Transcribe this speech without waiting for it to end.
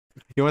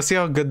You want to see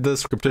how good the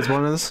scripted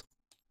one is?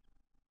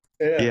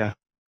 Yeah.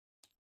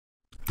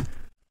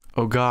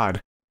 Oh god.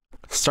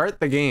 Start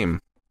the game.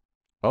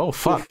 Oh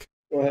fuck.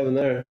 What happened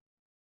there?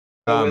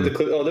 Oh, we have to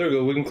click. Oh, there we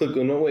go. We can click.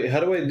 Oh, no, wait.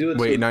 How do I do it?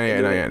 Wait, not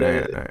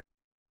yet.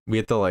 We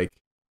have to like.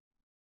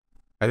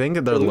 I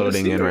think they're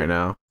loading in right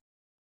now.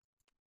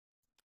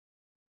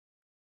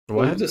 What?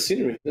 Look at the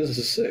scenery. This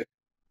is sick.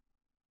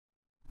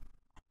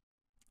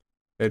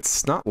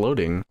 It's not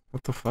loading.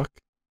 What the fuck?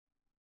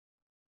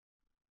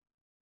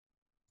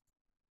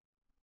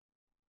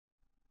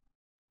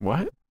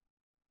 What?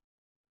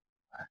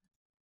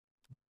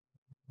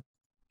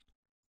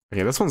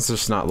 Okay, this one's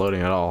just not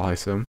loading at all, I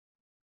assume.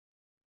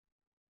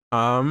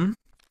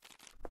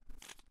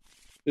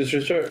 Just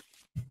restart.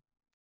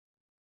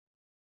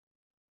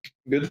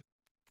 Good.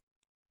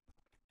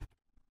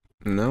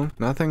 No,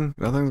 nothing's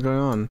going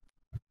on.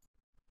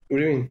 What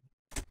do you mean?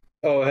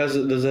 Oh, does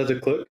it have to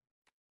click?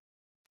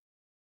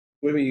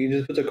 What do you mean? You can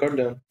just put the card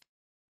down.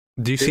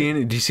 Do you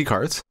see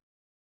cards?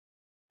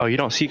 Oh, you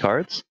don't see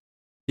cards?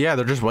 Yeah,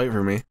 they're just white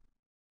for me.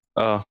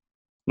 Oh.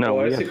 No,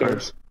 I we see have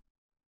cards.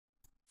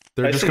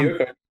 They're I just see your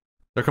cards.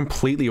 they're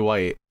completely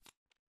white.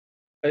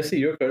 I see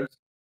your cards.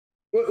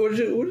 What did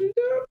you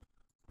do?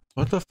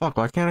 What the fuck?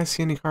 Why can't I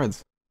see any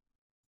cards?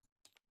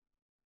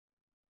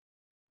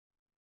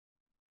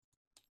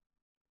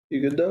 You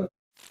good though?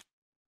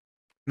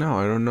 No,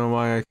 I don't know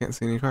why I can't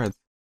see any cards.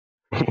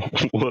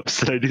 Whoops,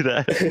 did I do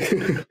that?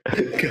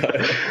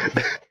 God.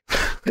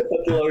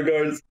 That's a lot of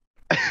cards.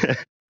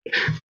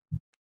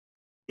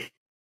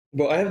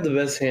 Bro, I have the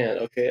best hand,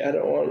 okay? I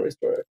don't want to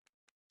restore it.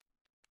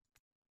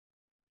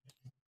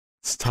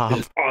 Stop.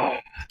 Oh,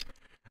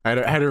 I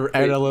had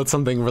to load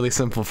something really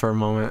simple for a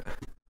moment.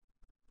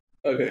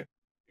 okay.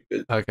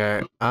 Good.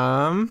 Okay.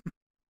 How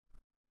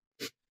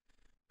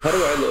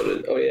do I load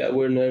it? Oh yeah,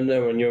 we're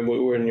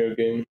in your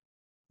game.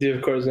 Do you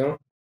have cards now?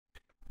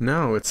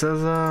 No, it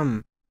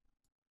says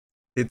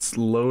it's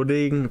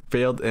loading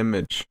failed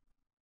image.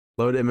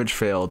 Load image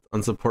failed.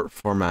 Unsupport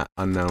format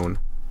unknown.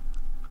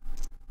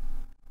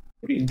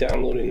 What are you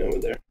downloading over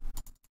there?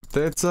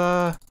 It's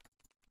I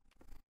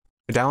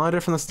downloaded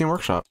it from the Steam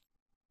Workshop.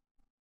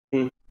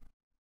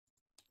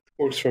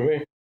 Works for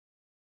me.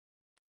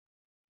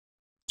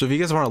 So if you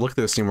guys want to look at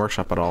the Steam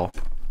Workshop at all,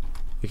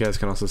 you guys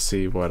can also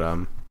see what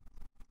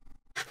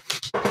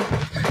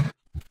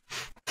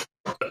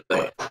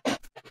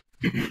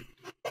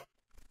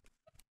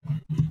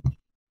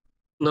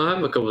No, I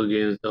have a couple of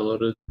games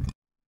downloaded.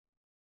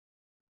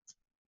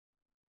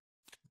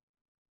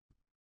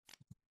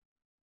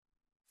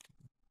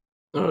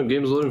 Oh,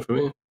 game's loading for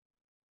me.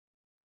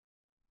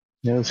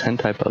 Yeah, those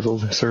hentai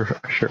puzzles are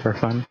sure are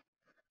fun.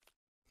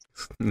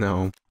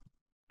 No.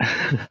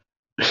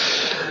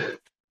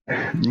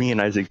 Me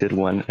and Isaac did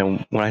one,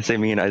 and when I say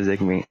me and Isaac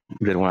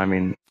did one, I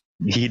mean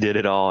he did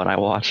it all and I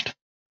watched.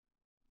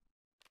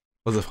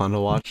 Was it fun to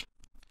watch?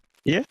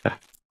 Yeah.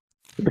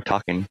 We were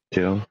talking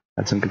too.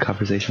 Had some good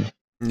conversation.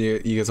 You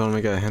guys want to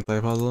make a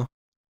hentai puzzle?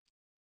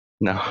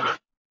 No. I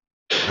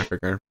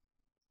figured.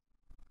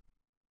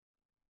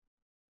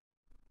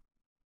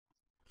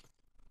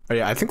 Oh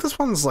yeah, I think this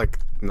one's like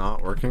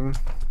not working.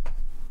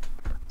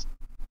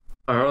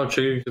 I don't know,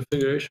 check your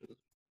configuration.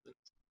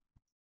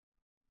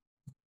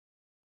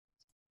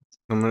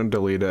 I'm gonna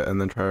delete it and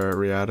then try to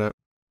re-add it.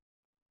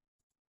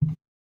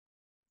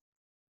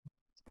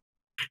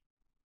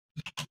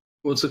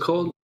 What's it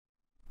called?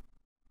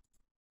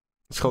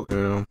 It's called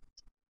Uno.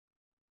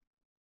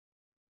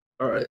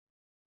 Alright.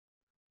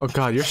 Oh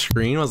god, your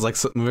screen was like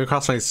moving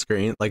across my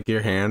screen, like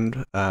your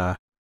hand, Kyle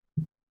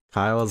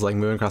was like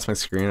moving across my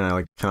screen and I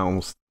like kind of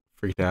almost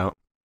freaked out.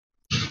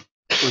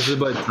 Was it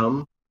by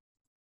thumb?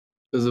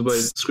 Is it by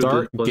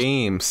Start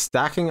game.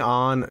 Stacking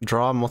on,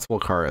 draw multiple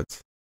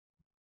cards.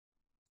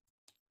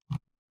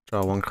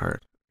 Draw one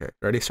card. Okay,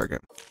 ready, start game.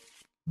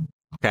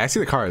 Okay, I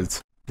see the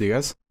cards. Do you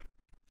guys?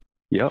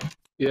 Yep.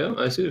 Yeah,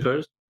 I see the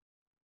cards.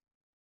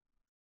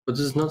 But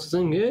this is not the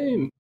same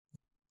game.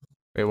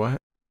 Wait, what?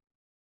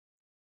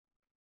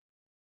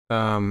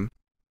 Alright,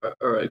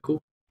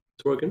 cool.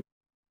 It's working.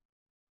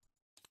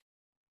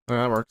 Oh,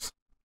 that works.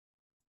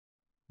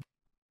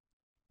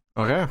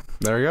 Okay,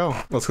 there we go.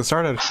 Let's get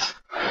started.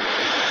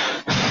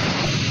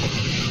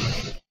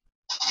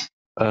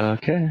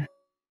 Okay.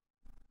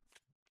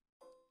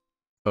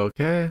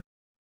 Okay.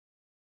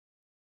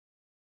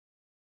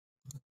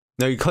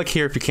 Now you click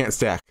here if you can't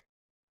stack.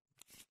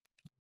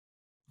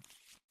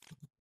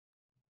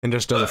 And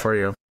just does it for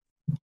you.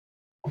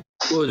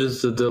 Well,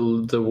 just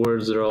the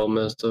words are all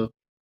messed up.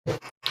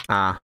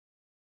 Ah.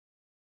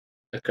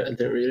 I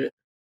didn't read it.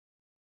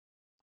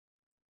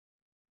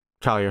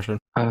 Kyle, your turn.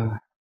 Oh.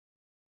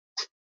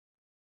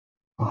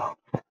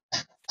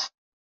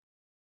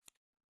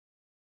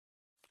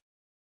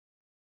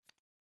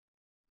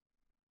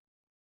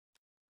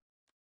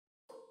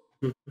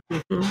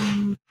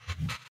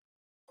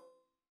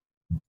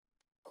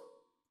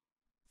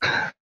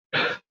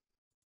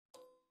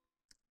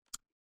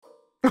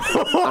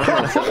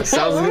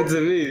 Sounds good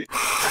to me.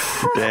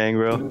 Dang,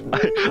 bro.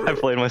 I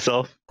played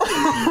myself.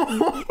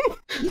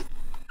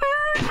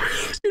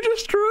 You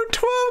just drew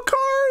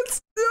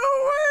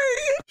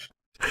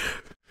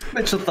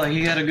Mitchell thought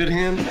he had a good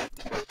hand.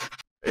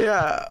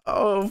 Yeah.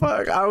 Oh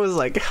fuck. I was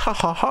like, ha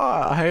ha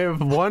ha. I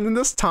have won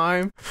this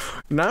time.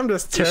 Now I'm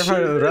just You terrified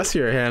sure of the did. rest of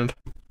your hand.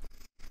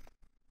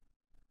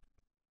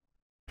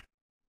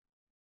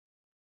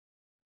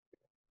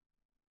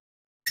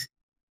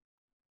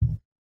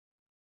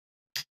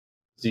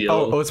 It's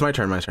yellow. Oh, it's my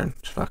turn. My turn.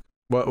 Fuck.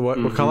 What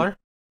Mhm. color?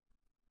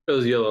 It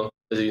was yellow,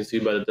 as you can see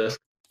by the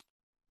desk.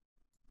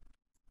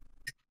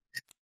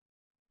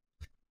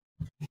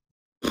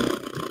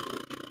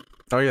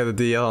 Oh yeah, the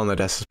DL on the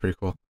desk is pretty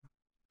cool.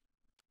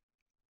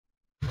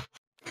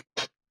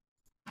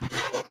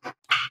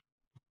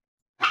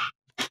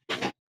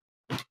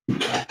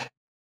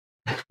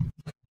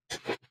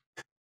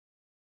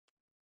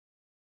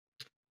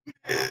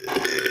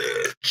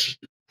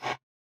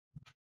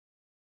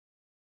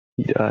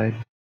 He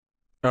died.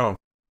 Oh,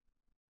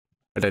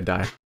 I did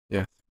die.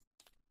 Yeah.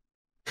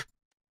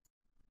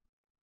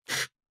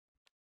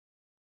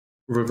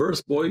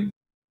 Reverse, boy.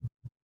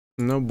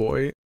 No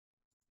boy.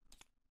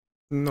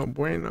 No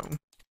bueno.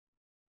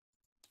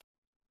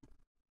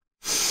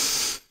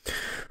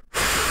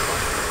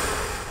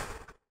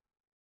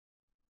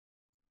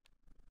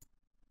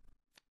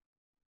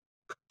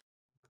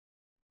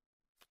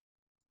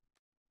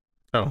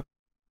 Oh.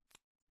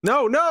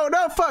 No, no,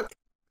 no, fuck!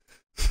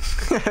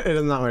 It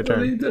is not my What are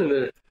turn. you doing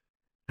there?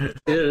 Yeah,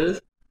 it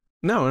is.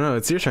 No, no,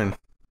 it's your turn.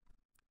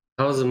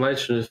 How is it my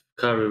turn if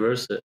Kyle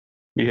reverse it?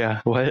 Yeah,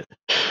 what?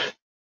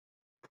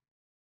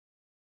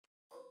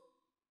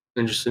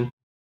 Interesting.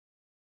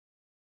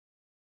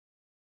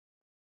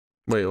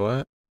 Wait,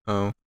 what?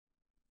 Oh.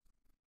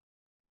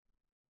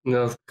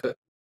 No, it's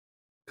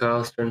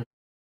Kyle's turn.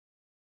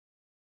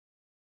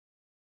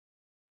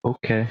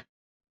 Okay.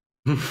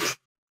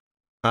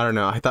 I don't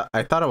know.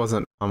 I thought it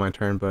wasn't on my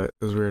turn, but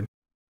it was weird.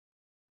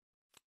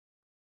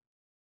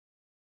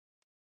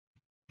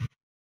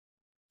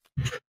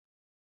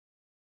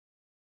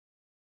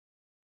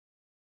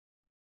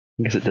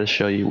 I guess it does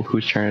show you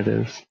whose turn it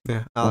is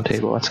Yeah, on Alex.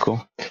 table. That's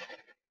cool.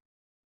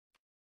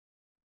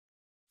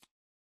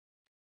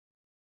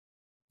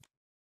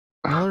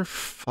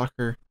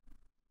 Motherfucker.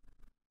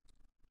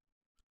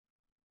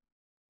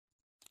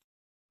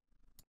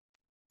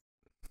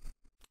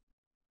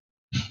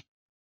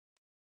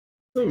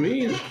 So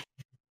mean.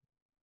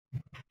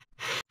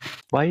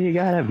 Why you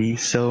gotta be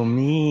so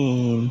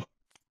mean?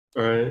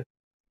 Alright.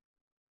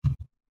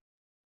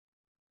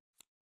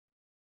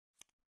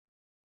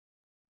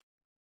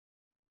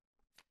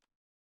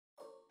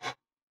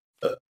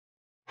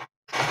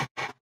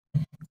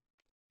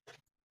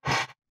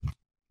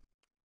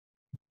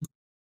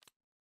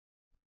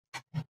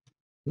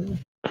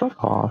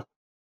 Fuck off.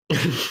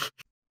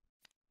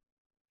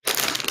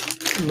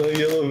 No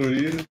yellow for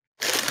you.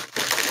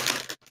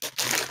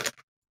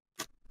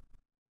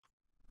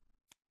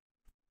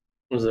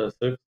 Was that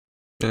 6?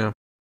 Yeah.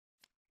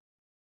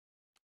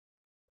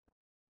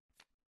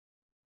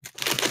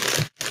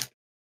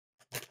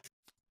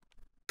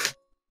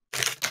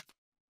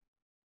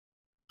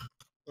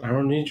 I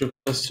don't need your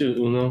 +2,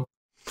 Uno.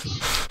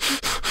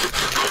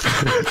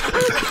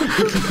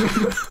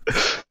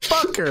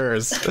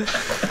 Fuckers!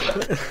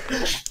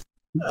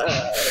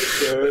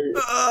 Sorry.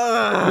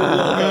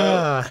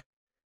 Ah.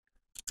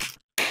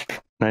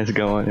 Nice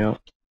going, yeah.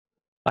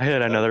 I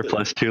had another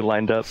 +2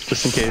 lined up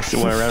just in case it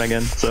went around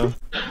again, so.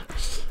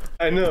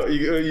 I know,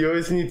 you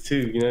always need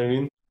 2, you know what I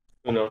mean?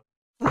 Uno.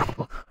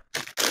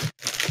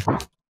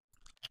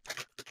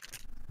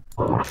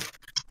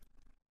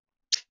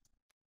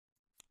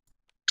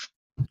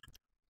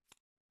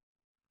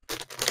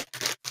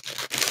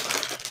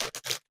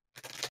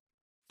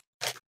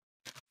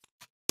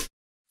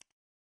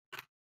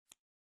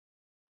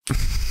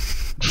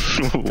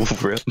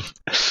 Rip.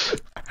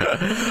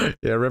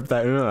 Yeah, rip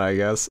that Uno, I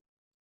guess.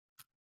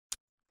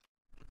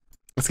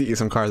 Let's get you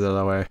some cards out of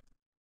the way.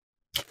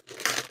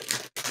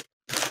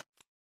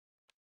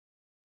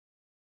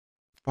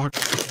 Fuck.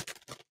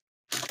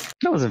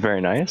 That wasn't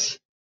very nice.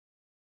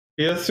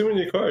 He has too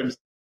many cards.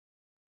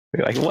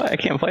 You're like, what? I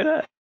can't play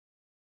that?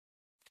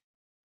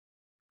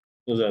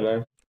 Was that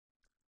 9?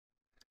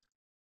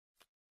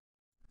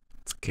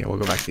 It's okay, we'll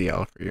go back to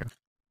yellow for you.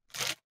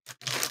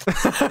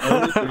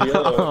 Only for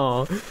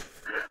yellow.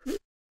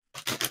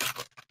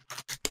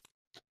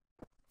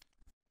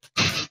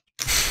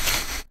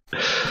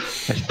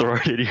 I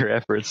thwarted your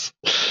efforts.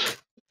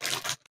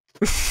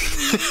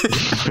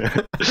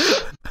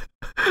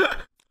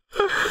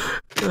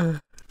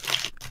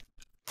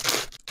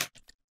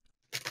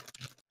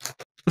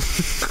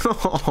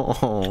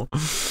 Oh.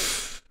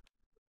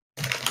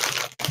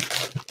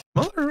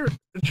 Mother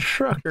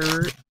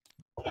trucker.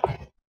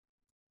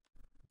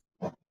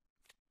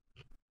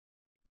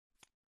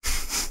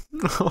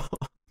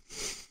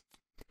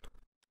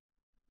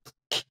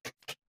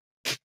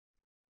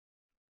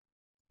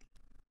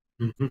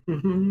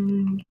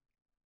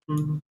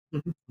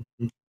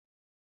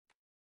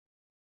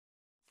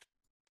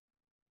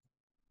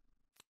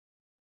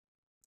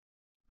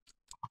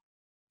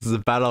 This is a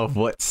battle of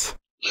wits.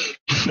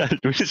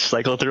 We just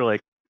cycle through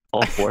like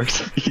All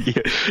fours.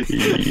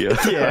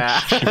 Yeah.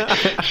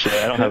 Shit,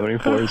 I don't have any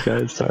fours,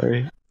 guys.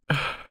 Sorry.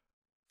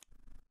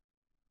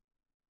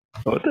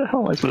 What the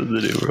hell am I supposed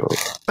to do, bro?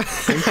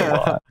 Thanks a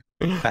lot,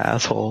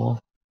 asshole.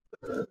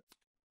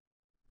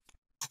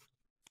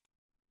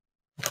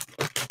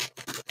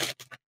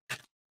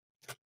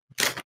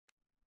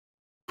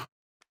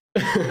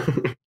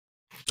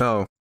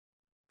 Oh.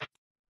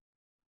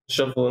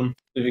 Shuffle him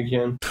if you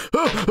can.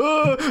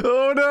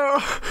 Oh no!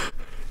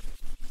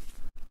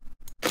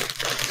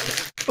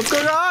 What's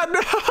going on?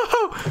 No!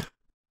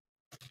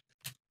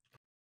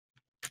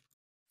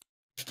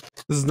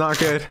 This is not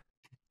good.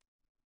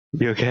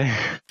 You okay?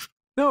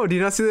 No, do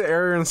you not see the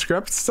error in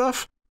script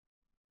stuff?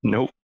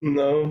 Nope.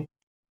 No.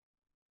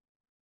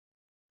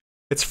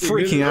 It's You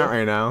good, freaking out bro?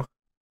 right now.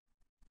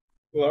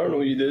 Well, I don't know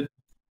what you did.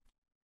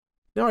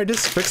 No, I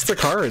just fixed the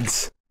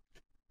cards.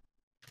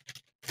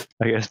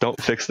 I guess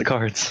don't fix the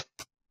cards.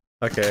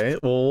 Okay,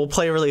 well, we'll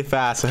play really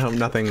fast and hope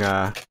nothing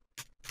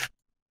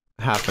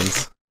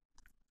happens.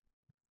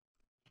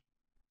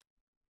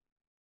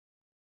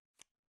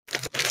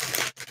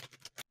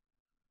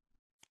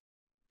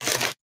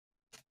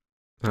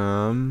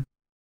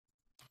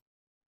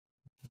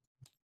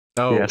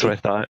 Oh, Yeah, that's what I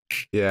thought.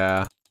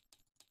 yeah.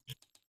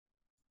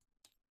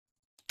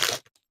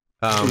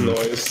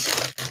 Noise.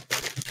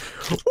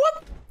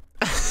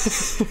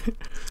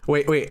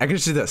 What? Wait, I can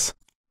just do this.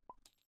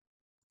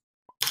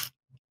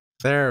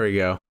 There we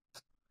go.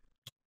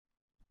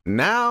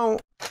 Now,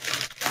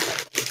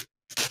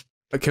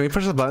 can we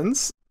push the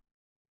buttons?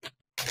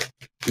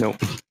 Nope.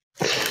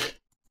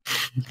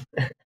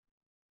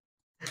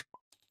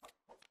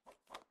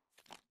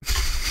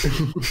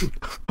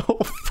 Oh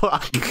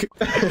fuck.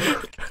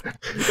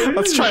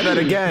 Let's try that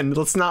again.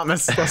 Let's not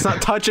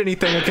touch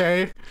anything,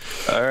 okay?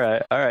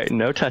 Alright.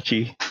 No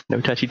touchy.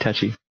 No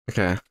touchy.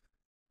 Okay.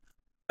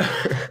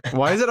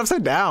 Why is it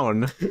upside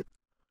down?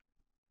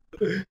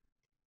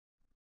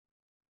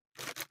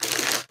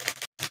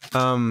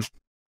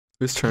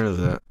 Whose turn is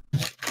it?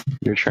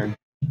 Your turn.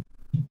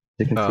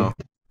 You can Oh.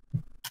 see.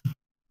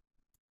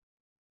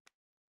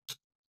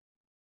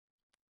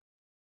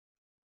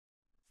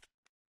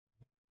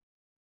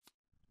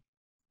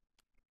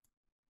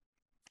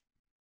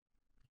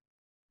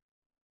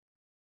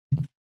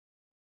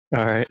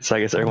 Alright, so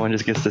I guess everyone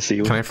just gets to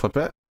see. Can I flip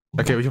it?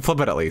 Okay, we can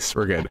flip it at least.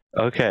 We're good.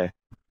 Okay.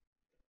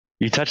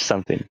 You touched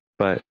something,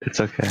 but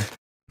it's okay.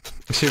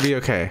 It should be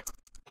okay.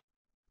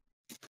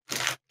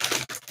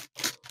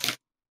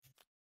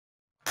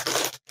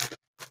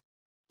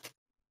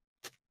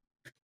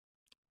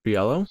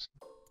 Yellow?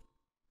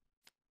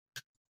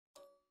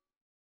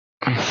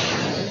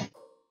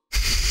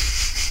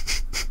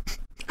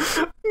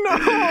 No!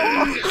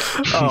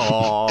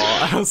 Oh,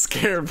 I was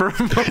scared for a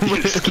moment.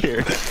 You're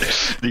scared.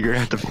 You're gonna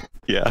have to.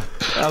 Yeah.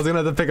 I was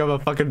gonna have to pick up a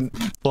fucking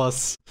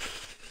plus.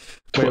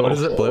 Wait, what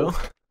is it? Blue?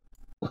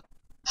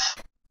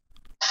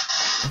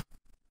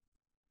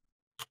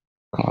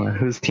 Come on,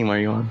 whose team are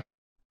you on?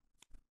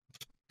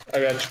 I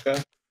got you,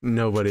 guy.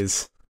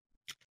 Nobody's.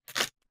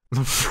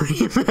 The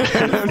free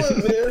man.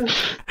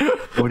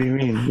 What do you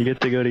mean? You get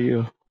to go to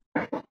you.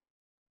 I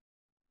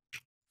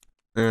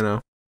don't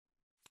know.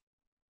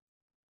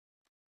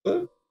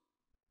 What?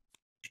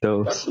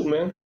 Those. That's cool,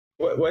 man.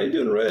 Why are you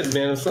doing red,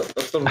 man?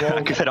 That's the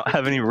wrong. Because I don't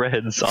have any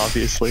reds,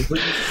 obviously.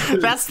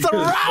 That's the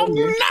wrong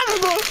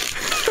number!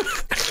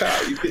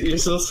 You're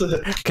so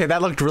sick. Okay,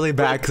 that looked really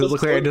bad because it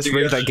looked like I just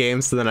rigged that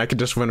game so then I could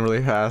just win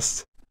really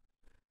fast.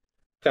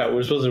 Cat,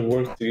 we're supposed to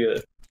work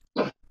together.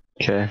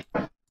 Okay.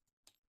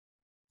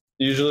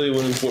 Usually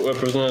when a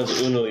person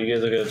has Uno, you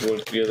guys are gonna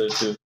work together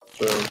too.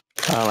 So,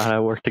 I don't know how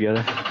to work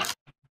together.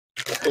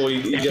 oh,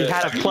 If you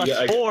had a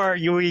 +4,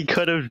 you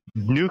could have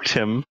nuked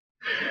him.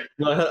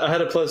 No, I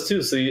had a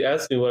 +2, so you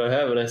asked me what I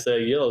have, and I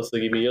said yellow, so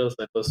give me yellow, so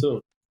I +2.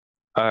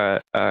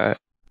 Alright.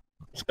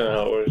 That's kind of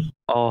how it works.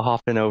 I'll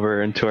hop in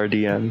over into our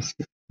DMs.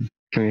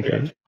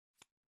 Communicate.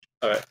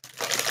 Alright.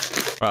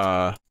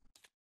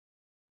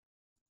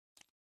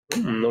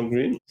 No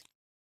green.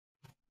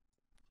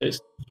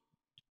 Taste.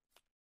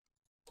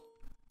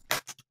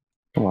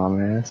 Come on,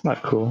 man. It's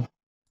not cool.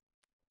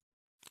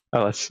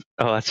 Oh,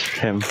 that's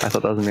him. I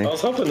thought that was me. I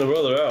was helping the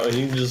brother out, and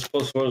he just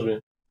 +4s me.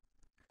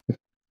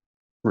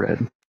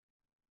 Red.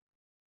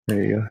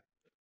 There you go.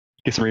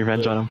 Get some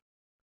revenge on him.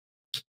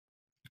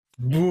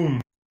 Boom.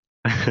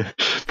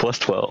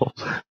 +12.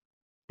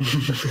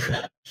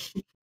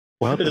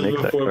 Well, to I make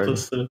just that put 4 card.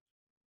 +2.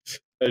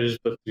 I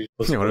just put 3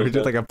 +4. Yeah, what if we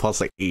did like a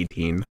plus like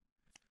 18?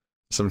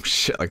 Some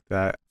shit like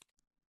that.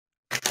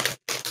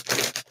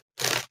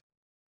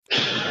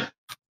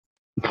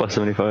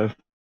 +75.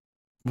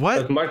 What?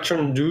 That's my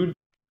turn, dude.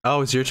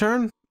 Oh, it's your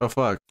turn? Oh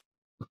fuck.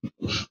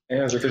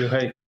 Yeah, go take a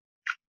hike.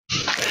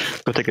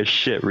 Go take a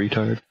shit,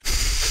 retard.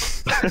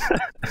 That's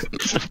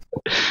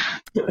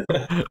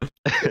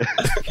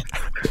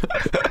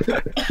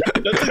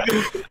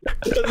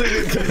a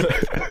good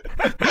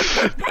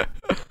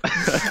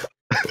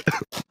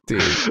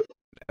Dude,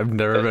 I've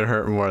never been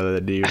hurt more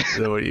than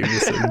what you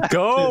just said.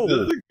 Go!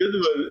 That's a good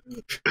one.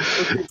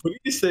 Okay, what do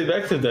you say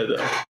back to that,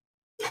 though?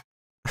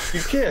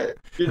 You can't.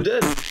 You're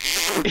dead.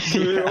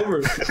 You're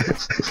over.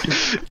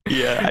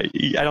 Yeah,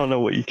 I don't know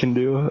what you can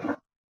do.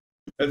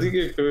 I think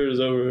your career is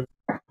over.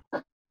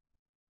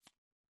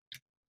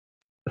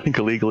 I think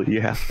illegally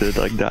you have to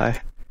like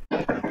die.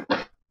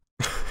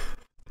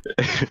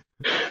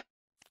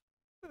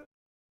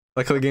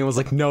 Like the game was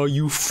like, no,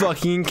 you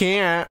fucking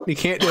can't. You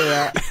can't do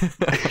that.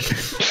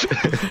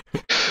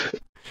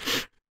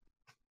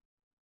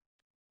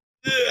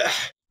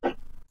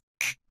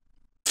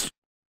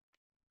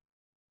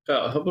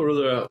 Help a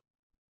brother out.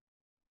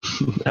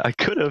 I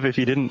could have if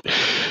you didn't.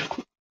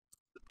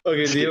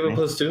 Okay, do you have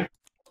a +2?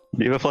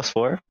 Do you have a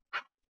 +4?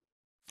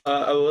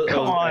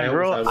 Come on,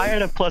 bro. I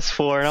had a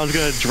 +4 and I was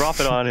gonna drop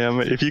it on him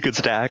if you could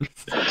stack.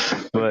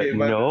 But Okay,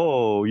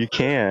 no, you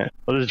can't.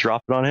 I'll just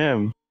drop it on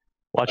him.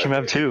 Watch him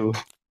have 2.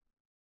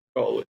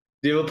 Oh,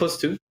 do you have a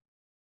 +2?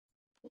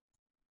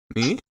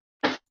 Me?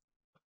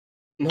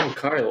 No,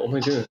 Kyle. Oh my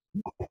goodness.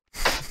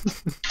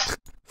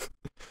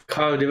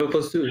 Kyle, do you have a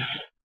 +2?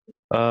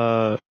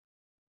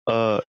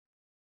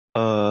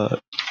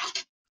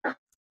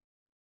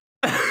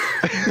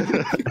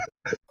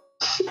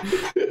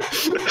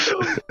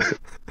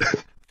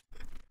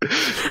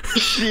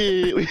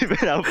 Shit, we've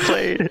been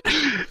outplayed.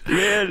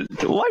 Man,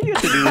 why do you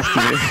have to do this to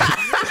me?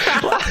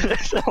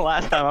 This is the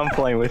last time I'm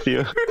playing with you.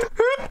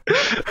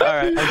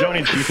 Alright, I'm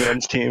joining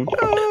Chiefman's team.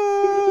 Okay,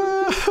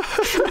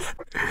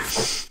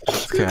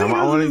 I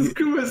want to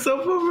screw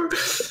myself over.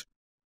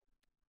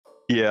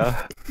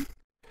 Yeah.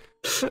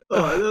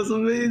 Oh, that's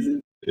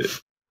amazing.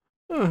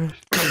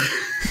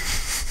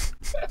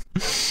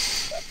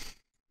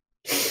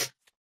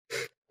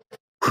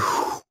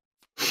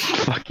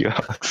 Fuck you,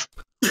 Alex.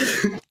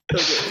 Okay.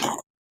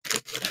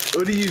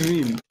 What do you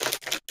mean?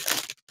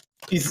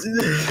 He's...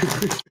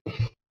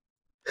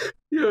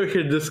 You over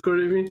here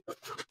discording me?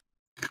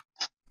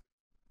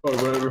 Or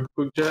whatever,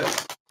 quick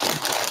chat.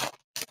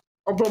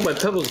 Oh bro, my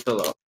pebbles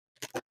fell out.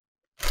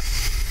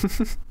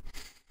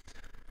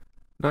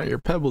 Not your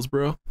pebbles,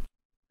 bro.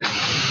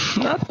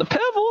 Not the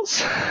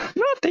pebbles.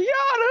 Not the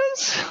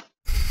Yadas.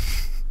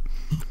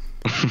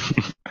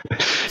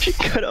 She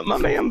cut up my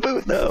man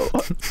boot though.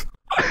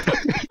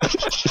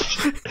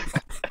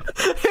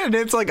 And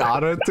it's like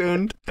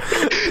auto-tuned.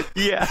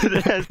 Yeah,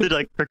 it has the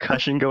like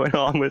percussion going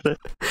on with it.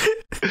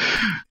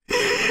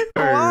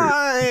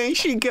 Why?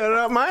 She cut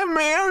up my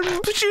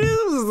man's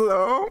shoes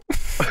though.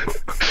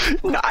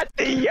 Not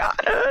the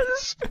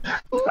Yadas.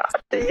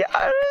 Not the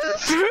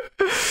Yadas.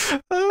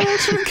 Oh,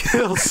 that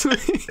kills me.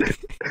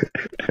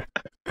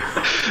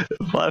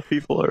 A lot of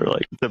people are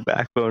like the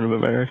backbone of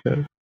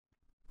America.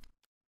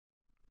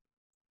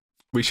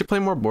 We should play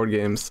more board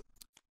games.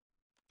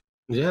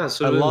 Yeah,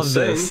 so I love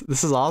this.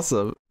 This is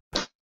awesome.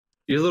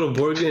 Your little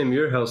board game,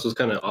 your house was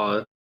kind of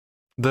odd.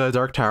 The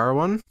Dark Tower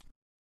one?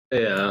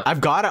 Yeah.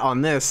 I've got it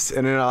on this,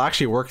 and it'll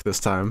actually work this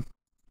time.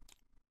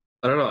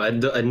 I don't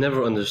know. I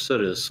never understood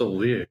it. It's so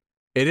weird.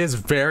 It is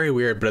very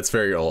weird, but it's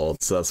very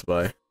old, so that's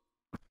why.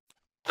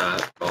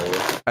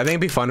 Oh. I think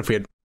it'd be fun if we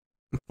had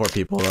 4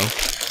 people, though.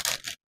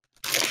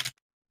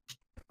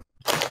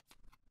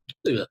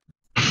 Look at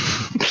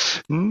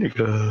that.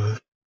 Nigga.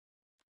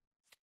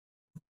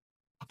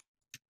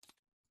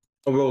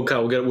 Oh, bro,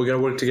 Kyle, we're gonna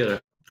work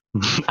together.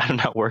 I'm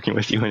not working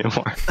with you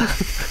anymore.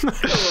 Come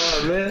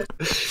on, man.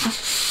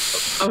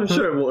 I'm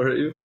sure it won't hurt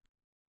you.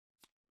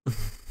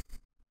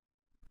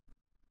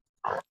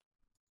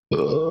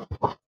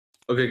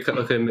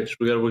 Okay, Mitch,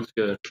 we gotta work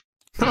together.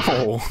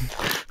 No.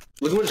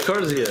 Look how much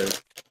cards he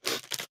has.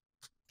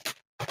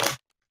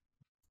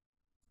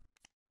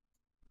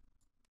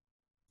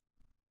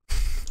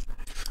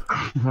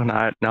 Oh,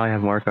 now I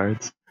have more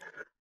cards.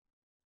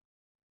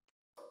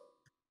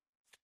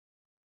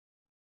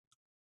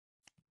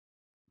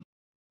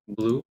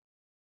 Blue.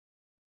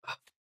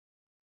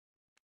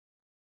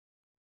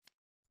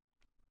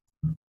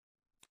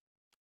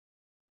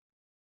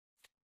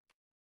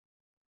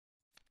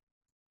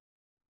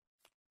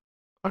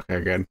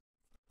 Okay, good.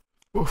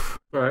 Oof.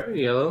 Alright,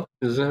 yellow.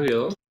 Does it have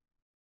yellow?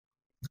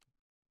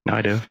 No,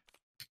 I do.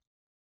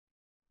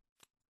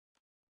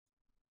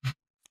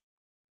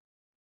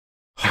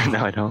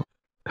 No, I don't.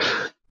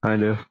 I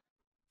do.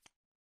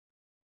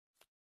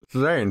 It's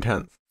very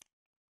intense.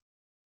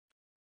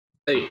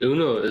 Hey,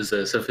 Uno is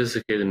a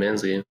sophisticated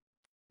man's game.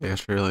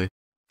 Yes, really.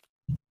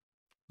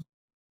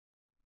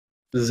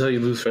 This is how you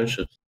lose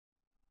friendships.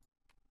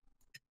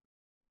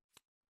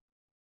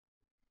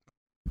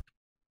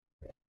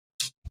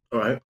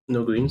 Alright,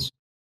 no greens.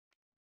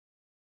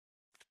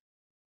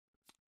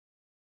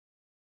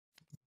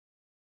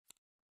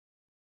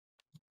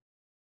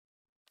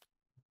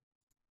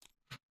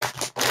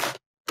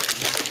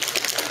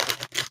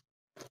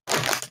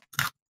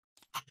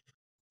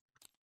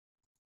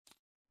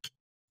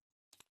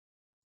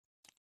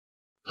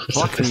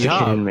 Fuck me Sophisticated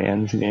up.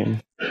 man's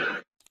game.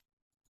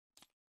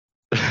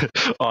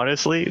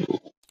 Honestly,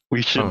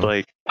 we should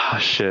like. Ah,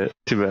 shit.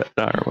 Too bad.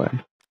 Never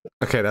mind.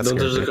 Okay, that's Don't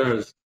touch the good.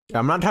 cards.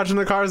 I'm not touching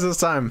the cards this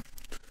time.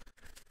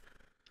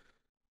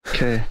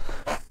 Okay.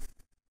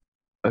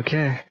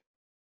 Okay.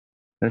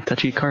 No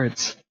touchy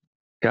cards.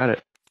 Got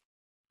it.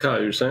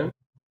 Kyle, you're saying?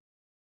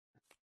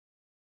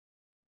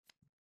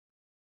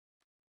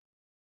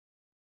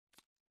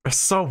 It's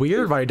so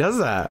weird why he does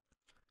that.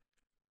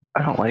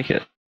 I don't like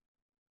it.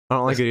 I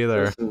don't like it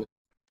either. Listen,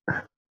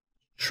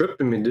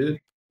 tripping me, dude.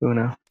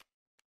 Uno.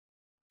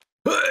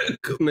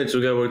 Mitch,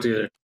 we gotta work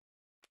together.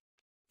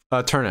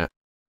 Turn it.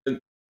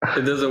 It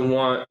doesn't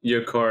want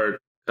your card,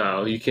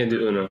 Kyle. You can't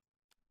do Uno.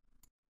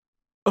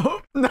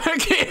 Oh, no,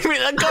 give me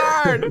the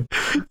card.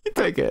 You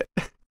take it.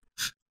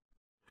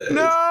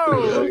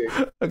 No.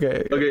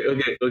 Okay. Okay.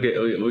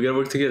 We gotta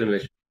work together,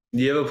 Mitch. Do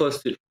you have a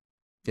 +2?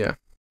 Yeah.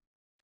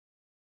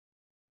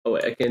 Oh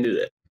wait, I can't do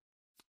that.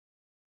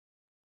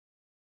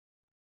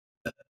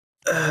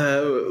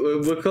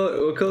 What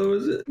color? What color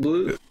was it?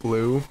 Blue.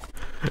 Blue.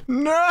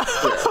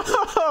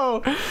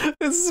 No.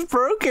 This is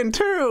broken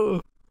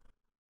too.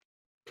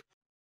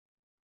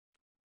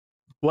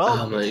 Well.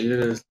 Oh my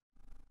goodness.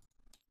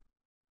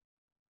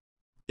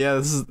 Yeah,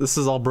 this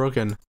is all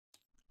broken.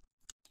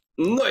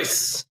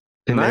 Nice.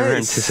 They never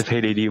Nice.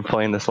 anticipated you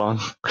playing this long.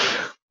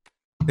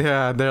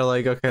 Yeah, they're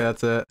like, okay,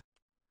 that's it.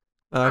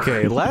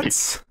 Okay,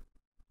 let's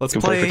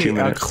Can play for play 2 a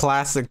minutes.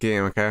 classic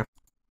game, okay?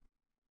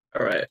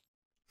 All right.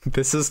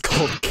 This is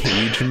called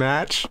Cage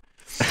Match.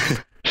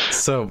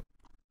 So,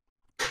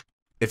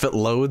 if it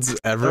loads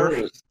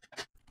ever,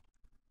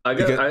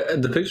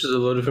 The pictures are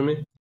loaded for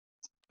me.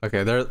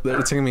 okay, they're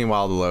taking me a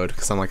while to load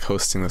because I'm like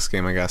hosting this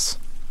game, I guess.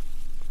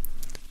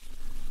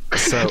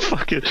 So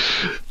Fuck it.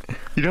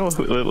 You know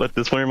what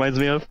this one reminds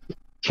me of? This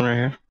one right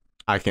here?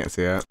 I can't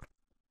see it.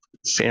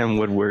 Sam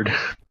Woodward.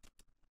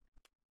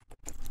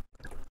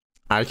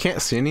 I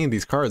can't see any of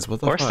these cards.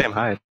 What the Or fuck? Sam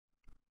Hyde.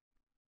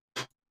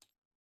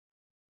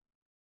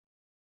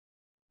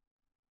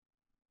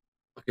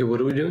 Okay,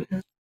 what are we doing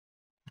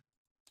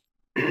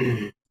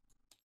here?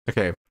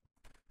 Okay,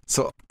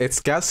 so it's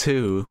Guess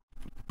Who,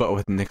 but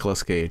with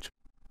Nicolas Cage.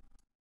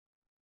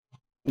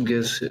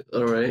 Guess.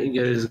 All right,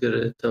 you guys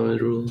gotta tell me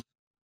the rules.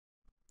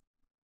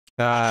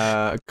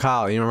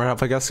 Kyle, you remember how to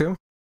play Guess Who?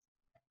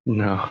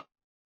 No.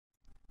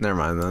 Never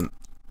mind then.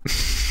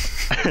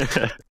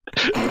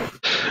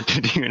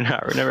 Did you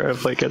never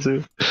play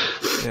Kazoo?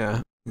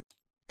 Yeah.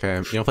 Okay,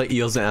 you wanna play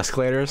Eels and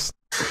Escalators?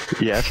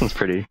 Yeah, this one's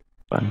pretty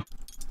fun.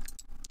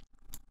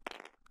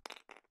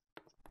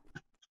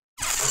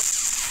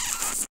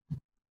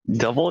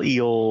 Double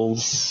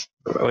eels.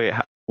 Wait,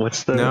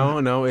 what's the?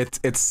 No,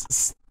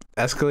 it's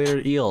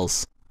escalator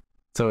eels.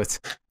 So it's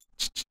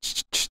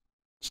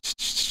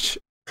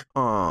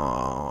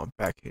oh,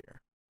 back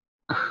here.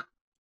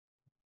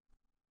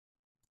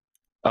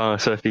 Oh,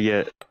 so if you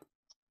get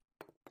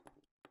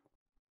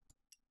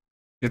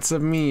It's a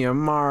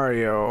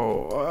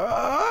Mario.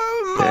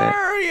 Yeah.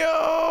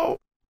 Mario.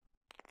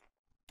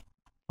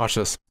 Watch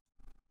this.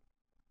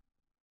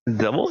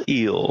 double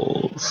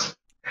eels.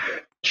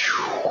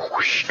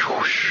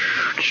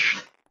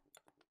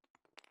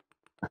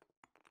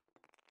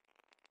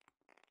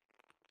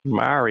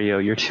 Mario,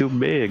 you're too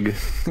big.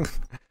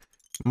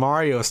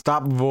 Mario,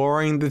 stop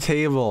boring the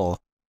table.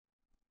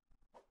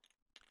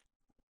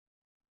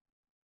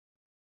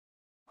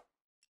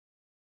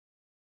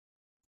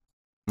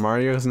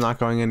 Mario's not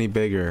going any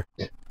bigger.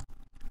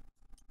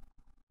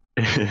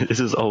 This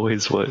is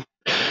always what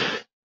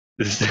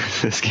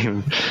this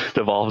game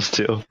devolves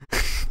to.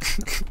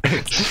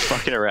 Just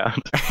fucking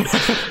around.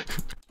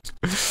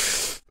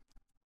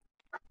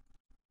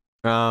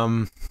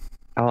 Alex,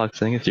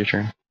 I think it's your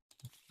turn.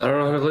 I don't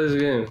know how to play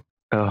this game.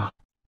 Oh.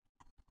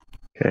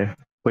 Okay.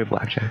 Wait,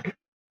 blackjack.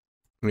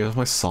 We have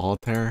my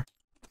solitaire.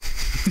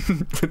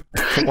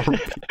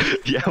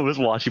 Yeah, I was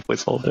watching you play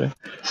solitaire.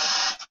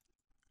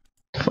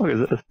 The fuck is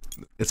this?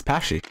 It's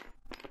Pashy.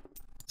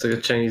 It's like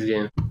a Chinese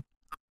game.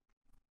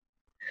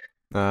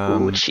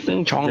 Ooh,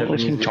 ching chong,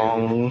 Japanese ching game.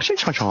 chong, ching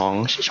chong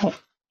chong, ching chong,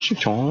 ching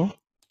chong.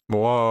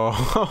 Whoa.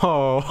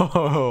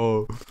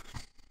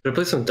 Should I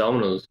play some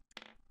dominoes?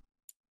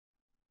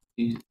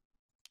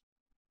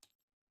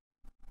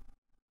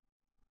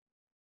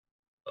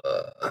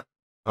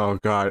 Oh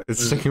god,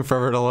 it's taking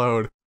forever to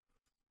load.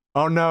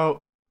 Oh no.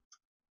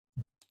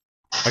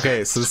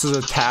 Okay, so this is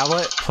a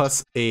tablet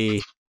plus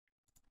an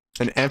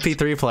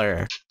MP3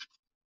 player.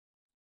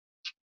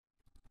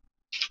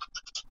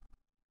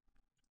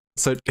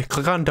 So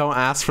click on don't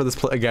ask for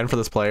this again for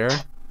this player.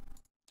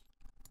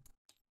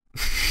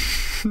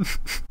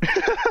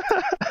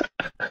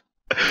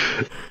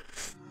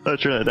 I'll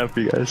try that out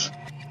for you guys.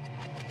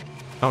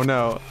 Oh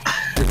no.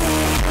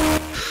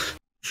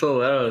 So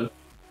loud.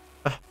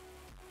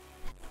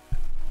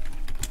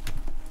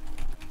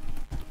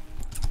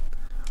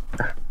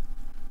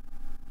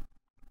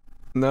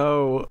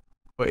 No.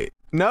 Wait.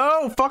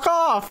 No, fuck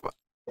off.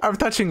 I'm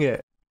touching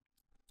it.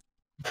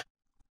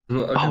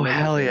 Oh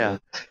hell yeah!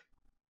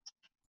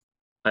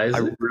 I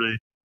Isaac? really.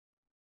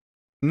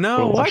 No,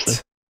 Well, watch what?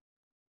 this.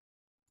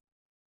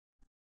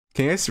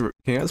 Can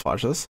you guys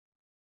watch this?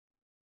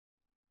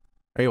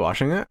 Are you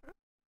watching it?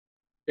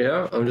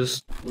 Yeah, I'm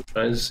just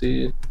trying to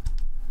see.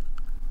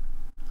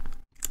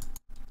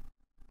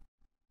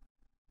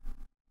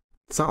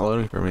 It's not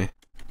loading for me.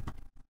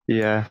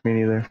 Yeah, me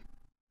neither.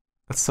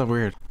 That's so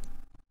weird.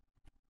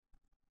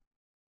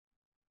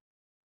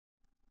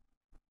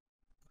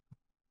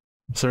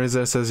 For some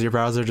reason it says your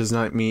browser does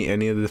not meet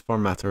any of the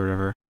formats or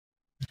whatever.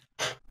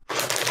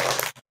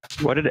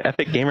 What did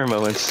Epic Gamer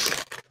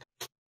Moments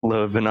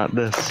load, but not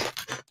this?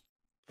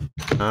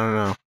 I don't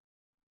know.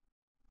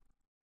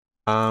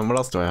 What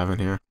else do I have in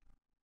here?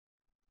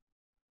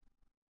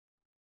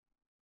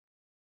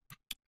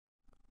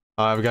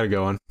 I've got to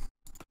go on.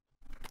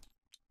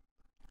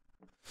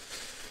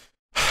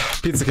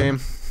 Pizza game.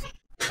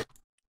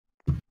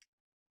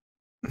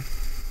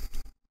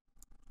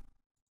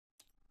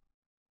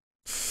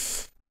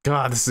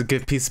 God, this is a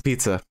good piece of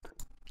pizza.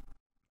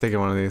 Taking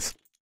one of these.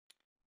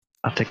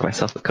 I'll take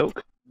myself a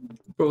Coke.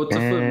 Bro, what the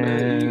fuck,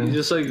 man? You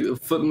just like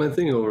flip my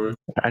thing over.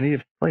 I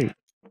need a plate.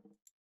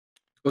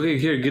 Okay,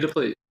 here, get a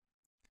plate.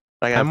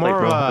 I got I'm a plate, more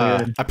bro.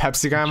 of a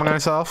Pepsi guy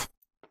myself.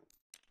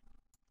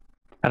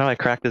 How do I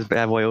crack this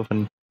bad boy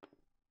open?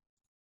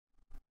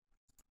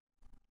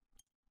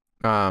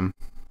 Actually,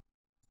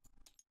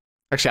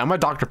 I'm a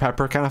Dr.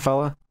 Pepper kind of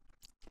fella.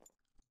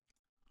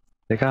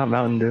 They got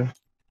Mountain Dew.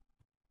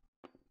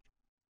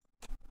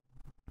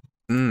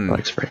 I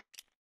like Sprite.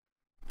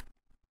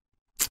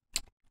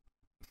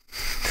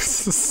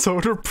 This is so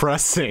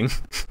depressing.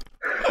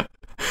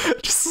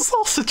 Just this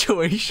whole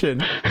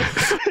situation.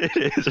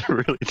 It is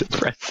really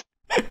depressing.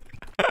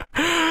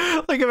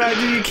 Like,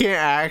 imagine you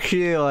can't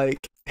actually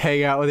like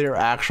hang out with your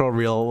actual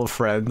real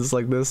friends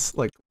like this,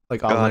 like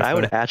God, I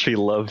would actually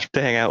love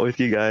to hang out with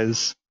you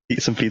guys,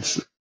 eat some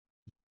pizza.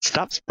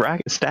 Stop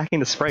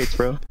stacking the Sprites,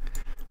 bro.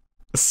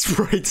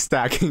 Sprite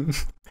stacking.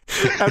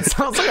 That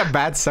sounds like a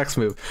bad sex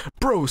move,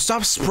 bro.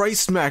 Stop Sprite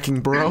smacking,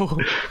 bro.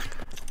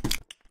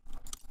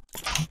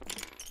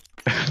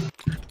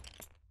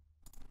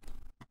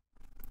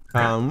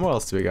 What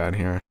else do we got in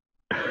here?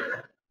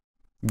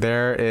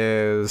 There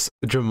is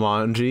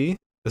Jumanji.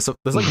 There's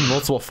like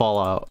multiple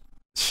Fallout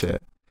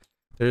shit.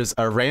 There's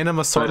a random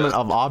assortment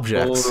of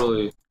objects.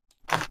 Totally.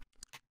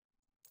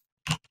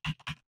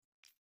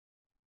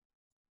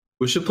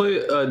 We should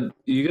play.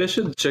 You guys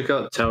should check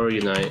out Tower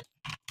Unite.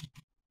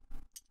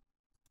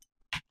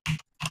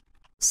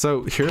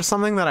 So here's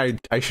something that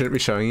I shouldn't be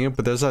showing you,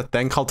 but there's a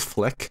thing called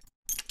flick.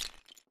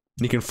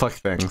 You can flick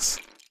things.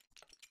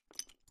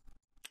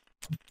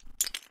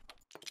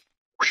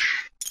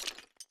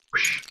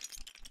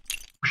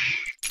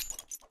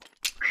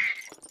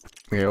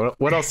 Okay,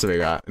 what else do we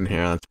got in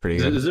here? That's pretty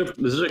good. Is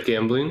there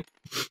gambling?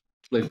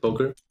 Like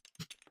poker?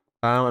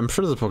 I'm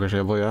sure there's a poker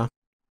table, yeah.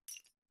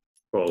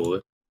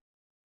 Probably.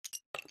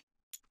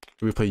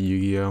 We play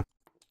Yu-Gi-Oh!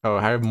 Oh,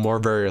 I have more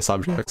various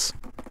objects.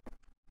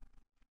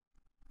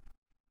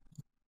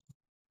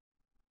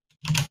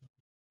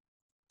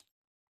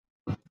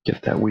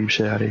 Get that weeb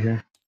shit out of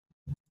here.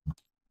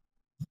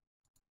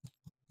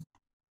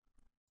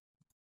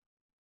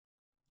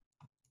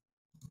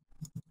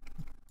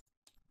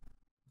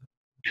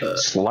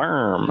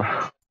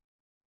 Slurm.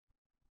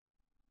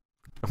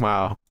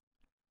 Wow.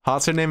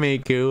 Hatsune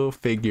Miku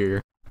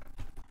figure.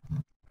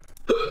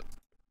 Let's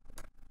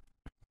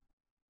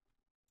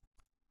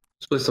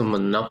play some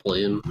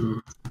Monopoly.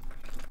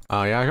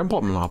 Oh yeah, I can pull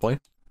up Monopoly.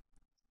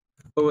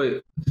 Oh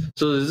wait,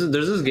 so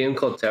there's this game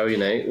called Tower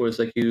Unite where it's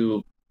like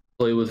you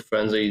play with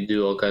friends and you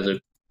do all kinds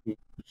of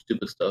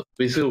stupid stuff.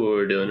 Basically, what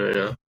we're doing right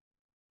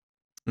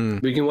now.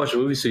 We can watch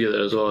movies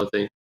together as well. I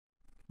think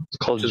It's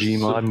called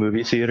Gmod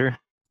Movie Theater.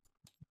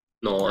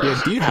 No.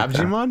 Yeah, do you have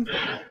Gmod,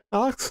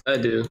 Alex? I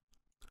do.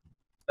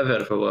 I've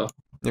had it for a while.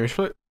 Yeah, we should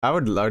play, I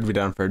would be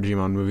down for a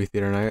Gmod movie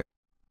theater night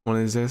one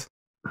of these days.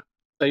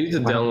 I need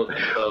to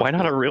download. Why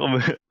not a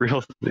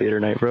real theater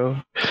night, bro?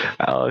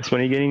 Alex,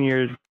 when are you getting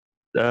your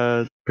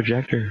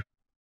projector?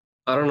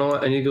 I don't know.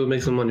 I need to go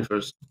make some money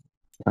first.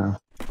 How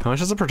much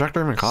does a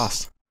projector even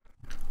cost?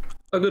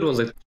 A good one's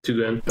like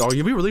 $2,000. Oh,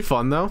 you'd be really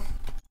fun though.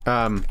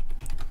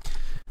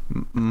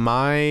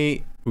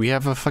 We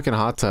have a fucking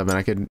hot tub, and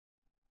I could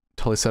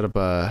totally set up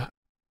a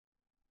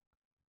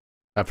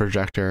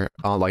projector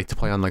on like to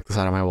play on like the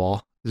side of my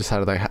wall, just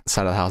side of the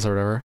house or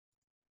whatever.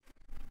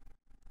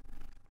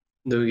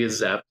 Then we get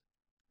zapped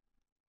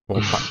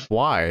Well,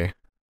 why?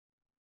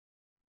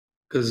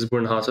 because we're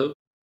in hot tub.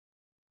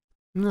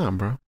 No,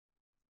 bro.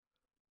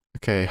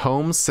 Okay,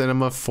 home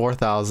cinema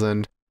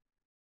 4,000.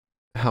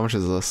 How much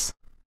is this?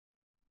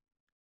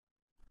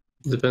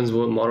 Depends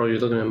what model you're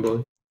looking at,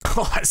 boy.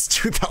 Oh, that's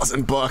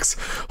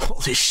 $2,000.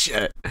 Holy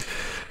shit.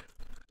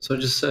 So I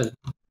just said.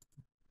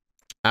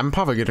 I'm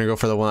probably gonna go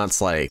for the one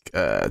that's like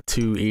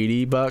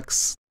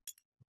 $280.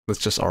 That's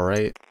just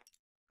alright.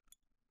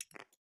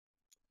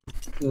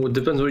 Well, it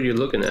depends what you're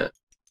looking at.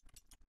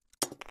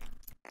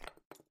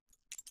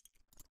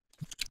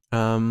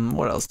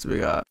 What else do we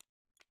got?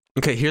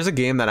 Okay, here's a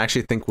game that I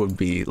actually think would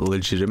be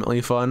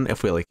legitimately fun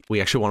if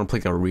we actually want to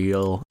play a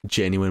real,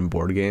 genuine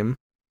board game.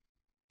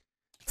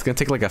 It's gonna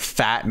take like a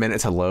fat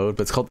minute to load,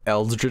 but it's called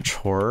Eldritch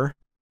Horror.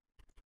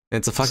 And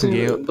it's a fucking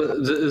game. But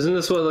isn't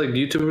this what like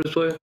YouTubers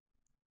play?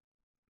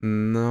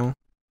 No,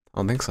 I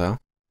don't think so.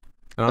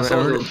 I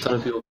saw a ton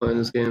of people playing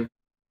this game.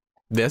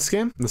 This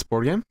game? This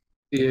board game?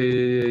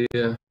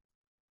 Yeah.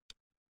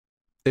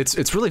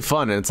 It's really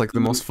fun, and it's like the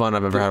most fun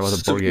I've ever had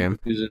with a board game.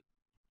 Confusing.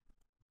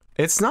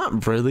 It's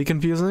not really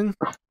confusing.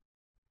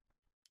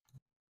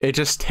 It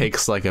just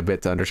takes like a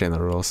bit to understand the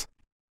rules.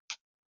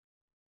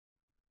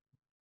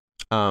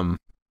 So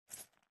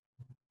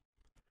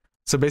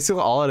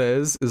basically all it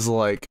is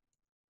like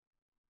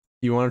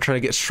you want to try to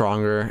get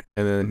stronger,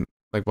 and then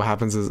like what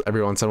happens is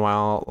every once in a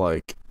while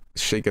like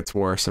shit gets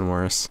worse and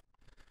worse.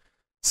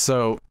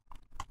 So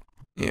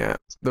yeah,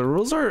 the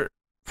rules are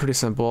pretty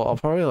simple. I'll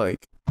probably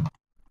like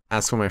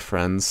ask one of my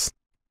friends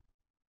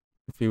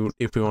if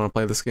we want to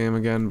play this game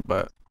again,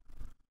 but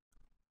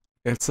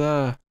it's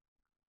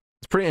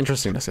pretty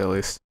interesting to say the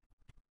least.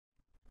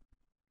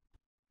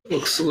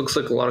 Looks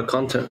like a lot of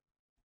content.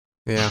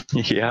 Yeah.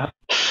 Yeah.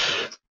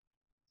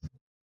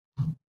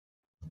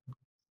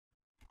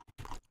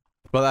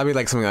 Well, that'd be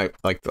like something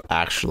like to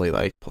actually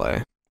like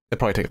play. It'd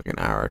probably take like an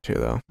hour or two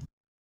though.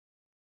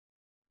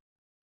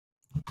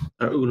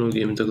 Our Uno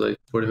game took like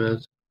 40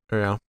 minutes.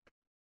 Yeah.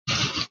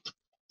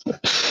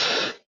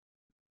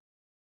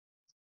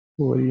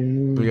 What do you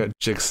mean? We got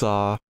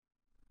Jigsaw.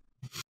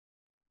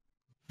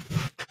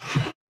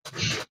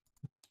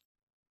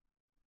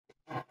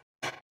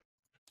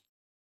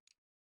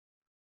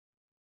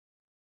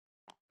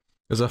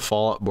 There's a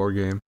Fallout board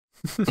game.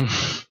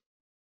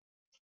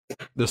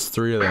 There's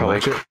 3 of them.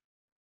 Actually,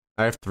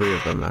 I have 3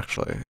 of them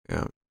actually.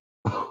 Yeah.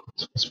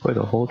 Let's play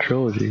the whole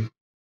trilogy.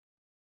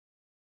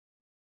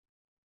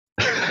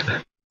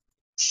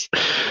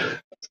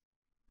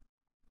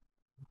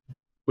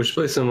 We should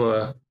play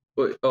some.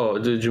 Wait, oh,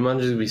 dude,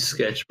 Jumanji's gonna be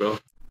sketch, bro.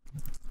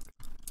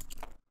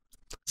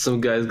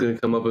 Some guy's gonna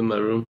come up in my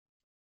room.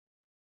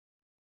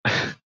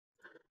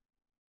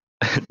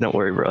 Don't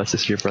worry, bro. It's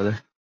just your brother.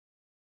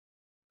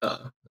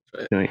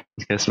 That's right.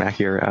 He's gonna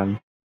smack you around.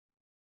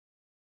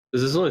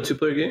 Is this only a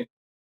 2-player game?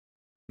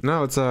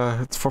 No, it's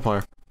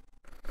 4-player.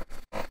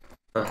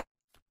 Huh.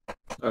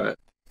 All right.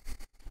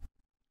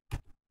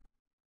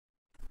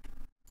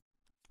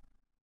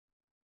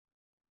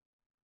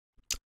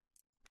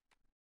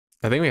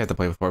 I think we have to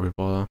play with 4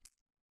 people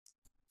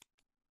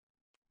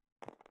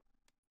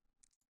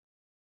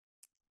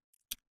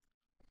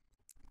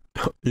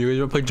though. You guys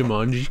want to play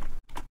Jumanji?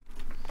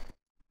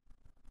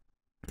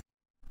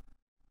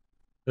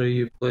 How do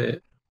you play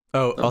it?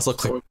 Oh, also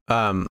click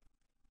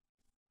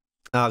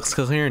Alex,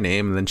 click on your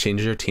name and then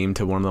change your team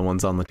to one of the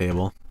ones on the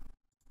table.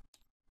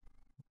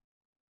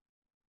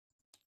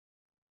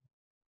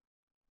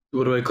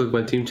 What do I click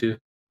my team to?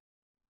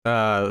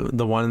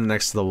 The one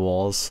next to the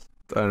walls,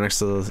 next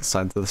to the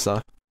sides of the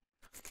stuff.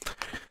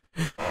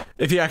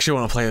 If you actually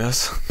want to play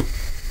this.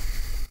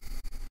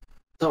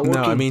 Not No,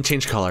 working. I mean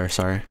change color,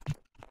 sorry.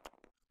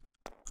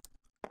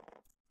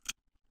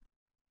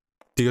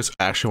 Do you guys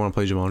actually want to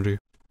play Jumanji?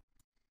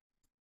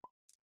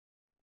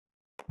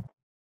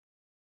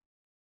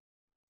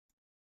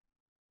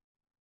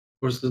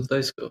 Where's the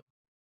dice go?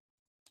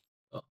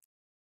 Oh.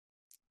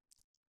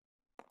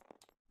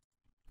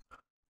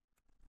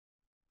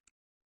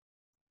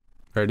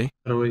 Ready?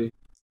 How do we?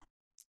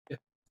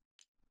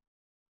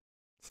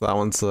 So that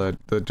one's the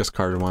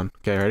discarded one.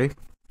 Okay, ready?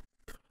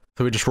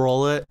 So we just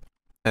roll it,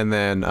 and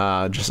then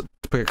just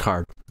pick a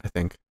card. I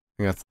think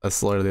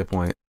that's literally the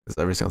point. Is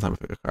every single time we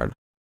pick a card.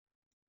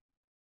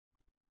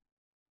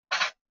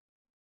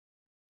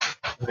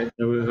 Okay,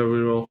 how we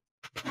roll?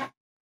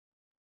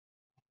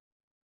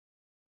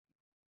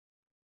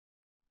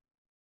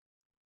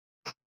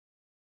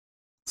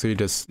 So you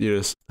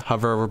just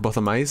hover over both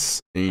the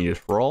mice, and you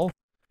just roll,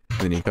 and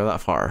then you go that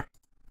far.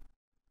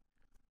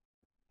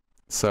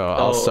 So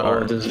I'll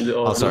start.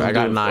 I'll start. I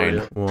got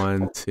 9.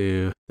 1,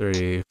 2,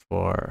 3,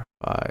 4,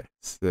 5,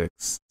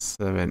 6,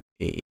 7,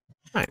 8,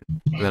 9.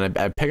 And then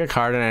I pick a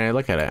card and I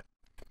look at it.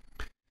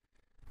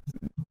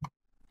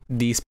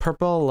 These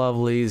purple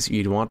lovelies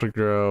you'd want to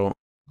grow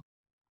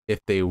if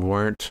they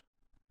weren't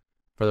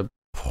for the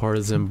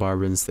poison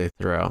barbons they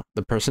throw.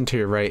 The person to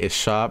your right is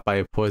shot by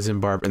a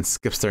poison barb and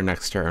skips their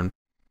next turn.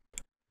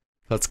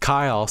 That's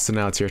Kyle, so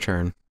now it's your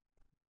turn.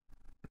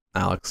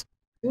 Alex.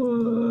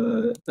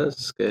 What? That's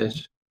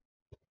sketch.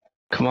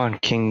 Come on,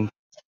 King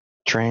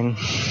Train.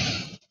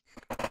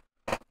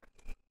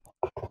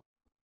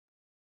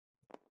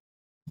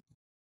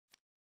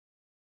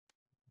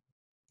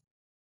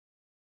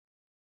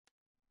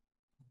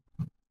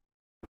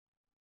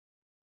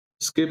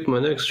 Skip my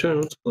next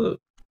turn. Let's flip.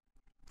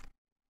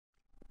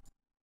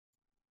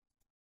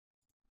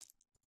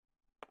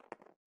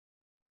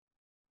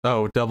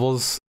 Oh,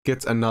 doubles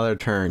gets another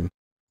turn.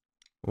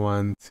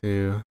 1,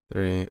 2,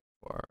 3,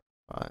 4,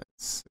 5,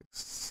 6,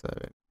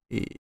 7,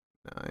 8,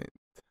 9,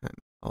 10,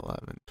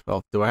 11,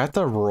 12. Do I have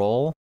to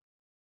roll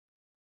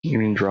You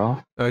mean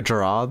draw? a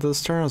draw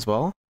this turn as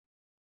well?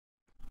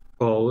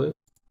 Call it.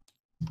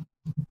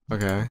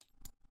 Okay.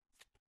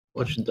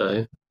 Watch you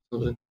die.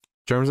 Something.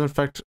 Germs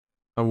infect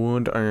a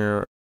wound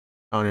on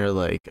your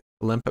leg.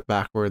 Limp it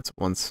backwards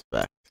 1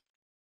 spec.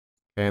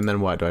 Okay, and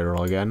then what? Do I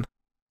roll again?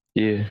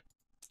 Yeah.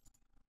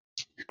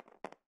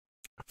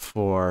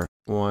 4.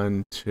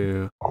 1,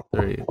 2,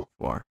 3,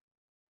 4.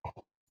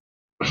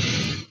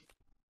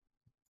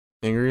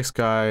 Angry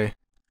Sky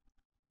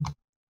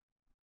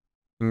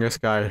In your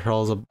sky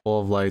hurls a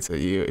bolt of lights at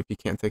you. If you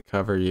can't take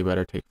cover, you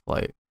better take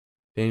flight.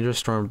 Dangerous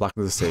storm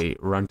blackens the city.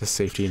 Run to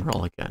safety and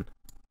roll again.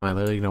 Am I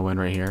literally gonna win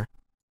right here?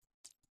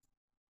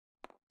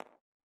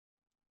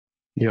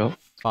 Yup.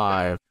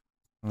 5.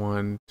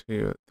 1,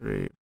 2,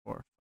 3,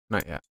 4.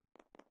 Not yet.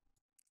 I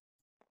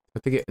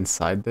have to get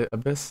inside the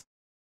abyss?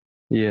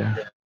 Yeah.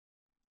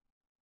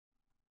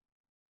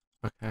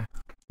 Okay.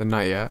 Then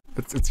not yet.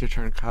 It's your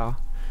turn,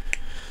 Kyle.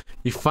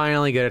 You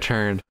finally get a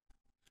turn.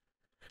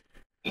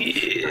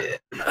 Yeah.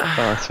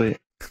 Oh, sweet.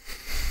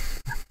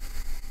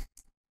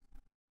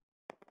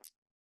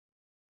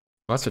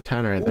 Well, that's a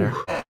 10 right there.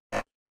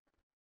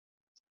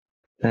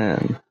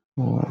 10.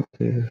 1,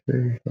 2,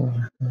 3,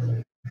 4,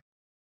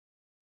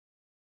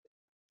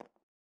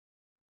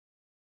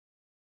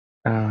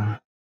 5.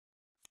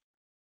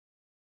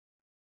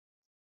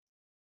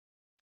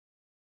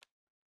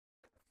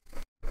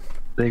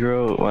 They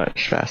grow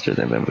much faster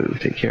than bamboo.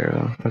 Take care of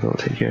them, or they'll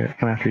take care.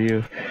 Come after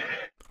you.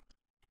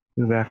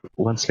 Move back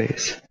 1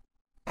 space.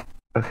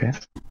 Okay.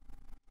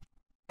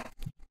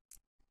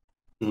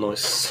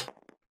 Nice.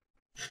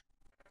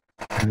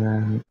 And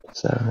then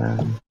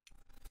 7.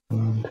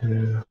 1,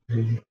 2,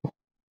 3,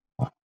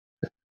 4.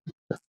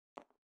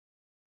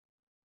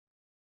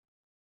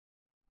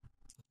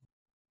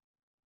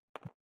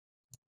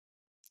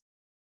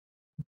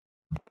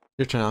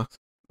 Your turn, Alex.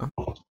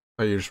 Oh,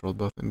 you just rolled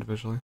both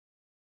individually.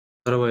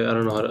 How do I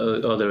don't know how to.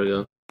 Oh, there we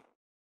go.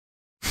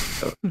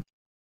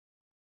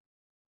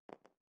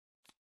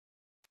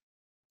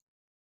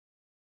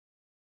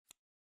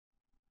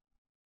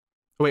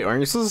 Wait, aren't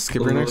you supposed to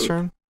skip your next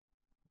turn?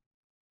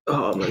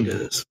 Oh my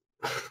goodness.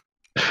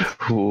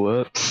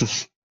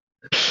 Whoops.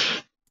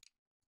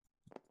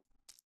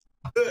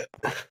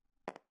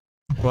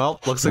 Well,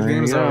 looks like the There you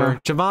game's go.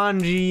 over.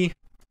 Jumanji!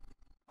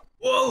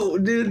 Whoa,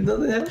 dude,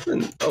 nothing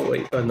happened. Oh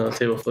wait, oh no,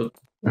 table flip.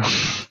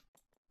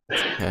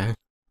 Okay.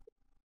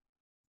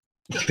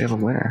 We have a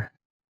winner.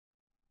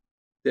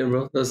 Damn,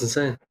 bro, that's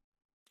insane.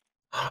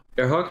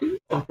 Air hockey?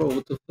 Oh, bro,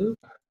 what the flip?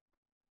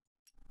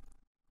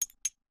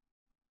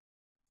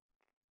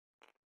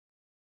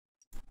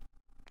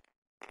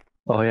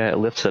 Oh yeah, it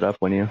lifts it up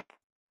when you.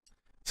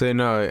 So,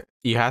 no,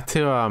 you have to,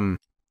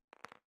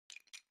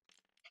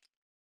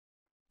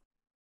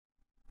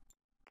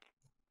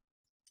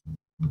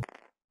 you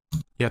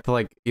have to,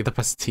 like, you have to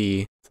press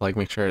T to, like,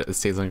 make sure it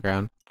stays on the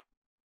ground.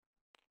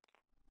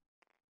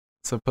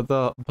 So put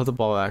the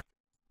ball back.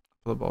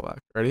 Put the ball back.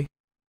 Ready?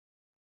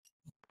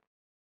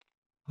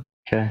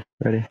 Okay,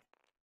 ready.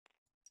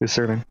 Who's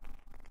serving?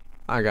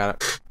 I got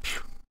it.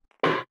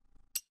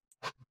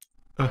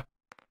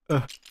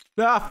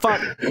 Ah,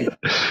 fuck!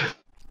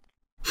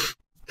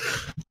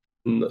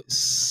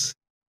 Nice.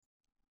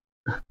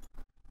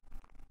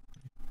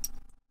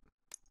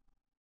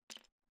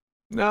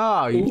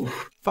 No, you Ooh.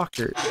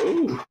 fucker.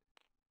 Ooh.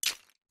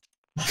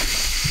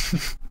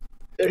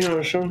 There you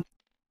go, Sean.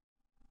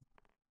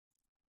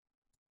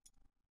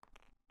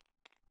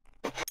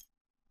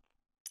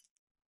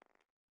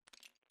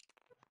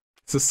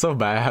 This is so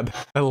bad.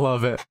 I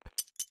love it.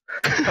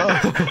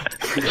 Oh.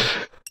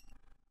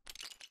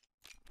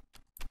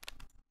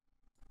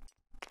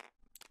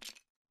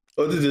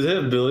 Oh, dude, do they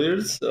have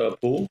billiards?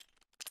 Pool?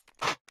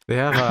 They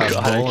have God,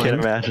 I bowling. can't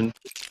imagine.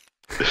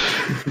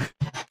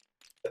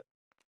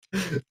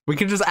 We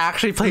can just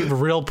actually play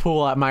real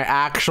pool at my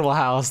actual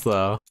house,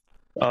 though.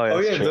 Oh yeah. Oh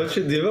yeah, true. don't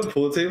you? Do you have a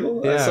pool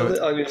table? Yeah. I saw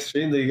that on your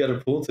stream that you got a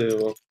pool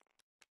table.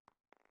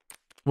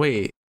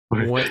 Wait,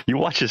 what? You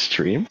watch his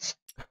streams?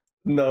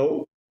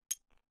 No.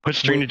 What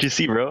stream did you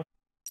see, bro?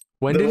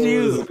 When The did one with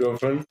you? his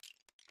girlfriend?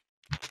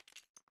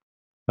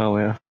 Oh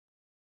yeah.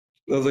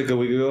 That was like a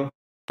week ago.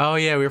 Oh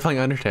yeah, we were playing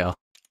Undertale.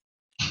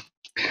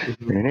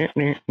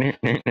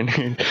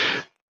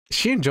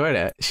 She enjoyed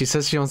it. She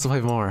says she wants to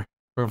play more.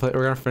 We're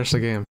gonna finish the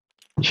game.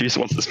 She just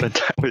wants to spend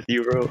time with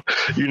you, bro.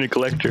 You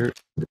neglect her.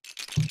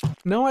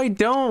 No, I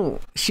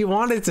don't. She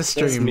wanted to That's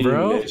stream, me,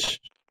 bro. Mitch.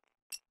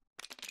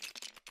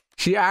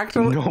 She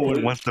actually. No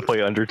one wants to play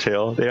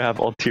Undertale. They have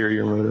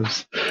ulterior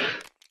motives.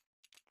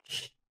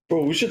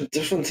 Bro, we should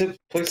definitely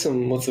play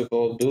some, what's it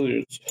called,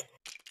 billiards.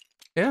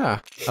 Yeah,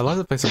 I love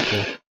to play some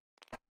pool.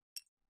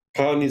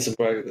 Kyle needs some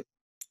practice.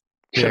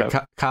 Yeah, Shut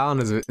up. Kyle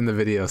in the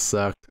video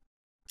sucked.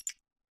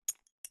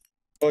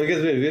 Oh, you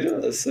guys made a video?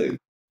 That's sick.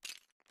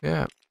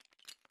 Yeah.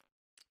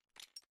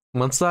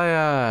 Once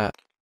I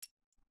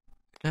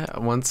yeah,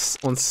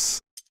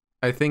 once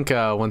I think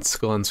once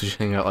school ends we should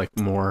hang out like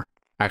more.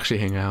 Actually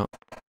hang out.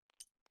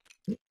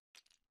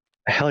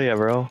 Hell yeah,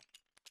 bro.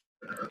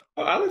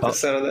 Oh, I like the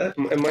sound of that.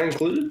 Am I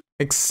included?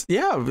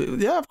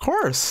 Yeah, of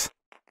course.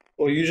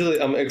 Well, usually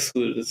I'm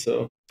excluded,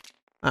 so.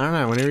 I don't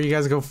know, whenever you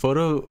guys go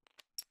photo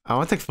I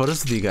want to take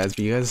photos with you guys, but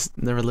you guys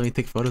never let me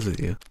take photos with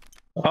you.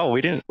 Oh,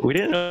 we didn't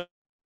know.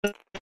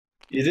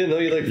 You didn't know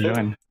you like photos?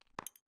 Join.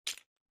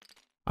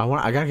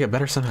 I gotta get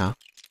better somehow.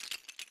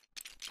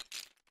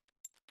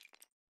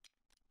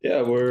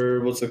 Yeah,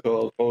 we're, what's it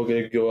called? Probably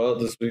gonna go out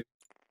this week.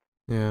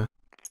 Yeah.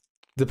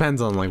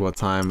 Depends on like what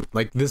time.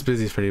 Like this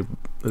week's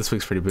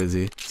pretty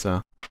busy,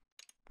 so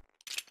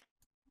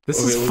This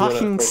Okay, is we're gonna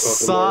fucking fuck off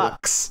tomorrow.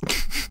 sucks.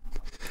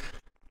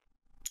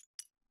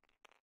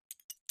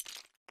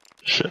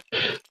 Shit.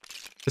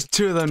 There's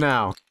two of them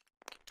now.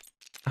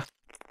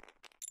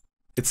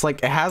 It's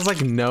like, it has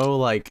like no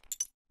like,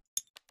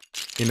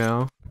 you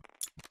know?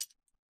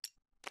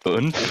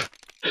 Oomph.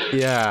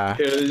 Yeah.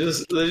 Here, they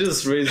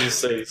just raise the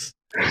stakes.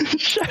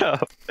 Shut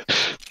up.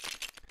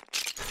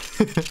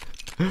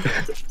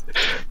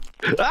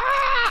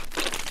 Ah!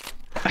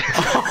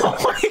 Oh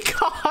my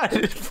god!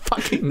 It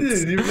fucking,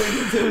 Dude, you make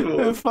it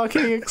terrible. it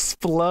fucking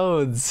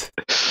explodes.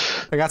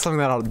 I got something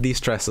that'll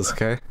de-stress us,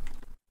 okay?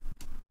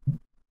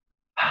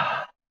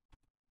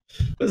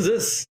 What's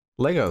this?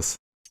 Legos.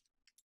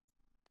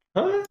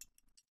 Huh?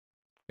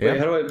 Yeah. Wait,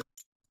 how do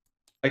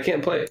I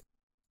can't play it.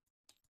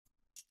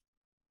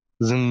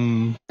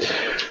 Zoom.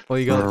 Well,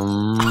 you go.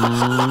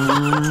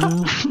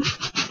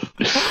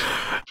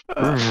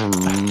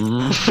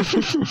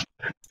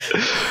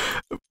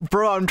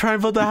 Bro, I'm trying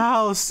to build the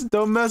house.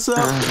 Don't mess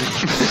up.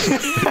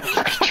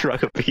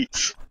 Truck of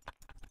peace.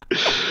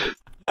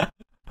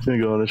 Gonna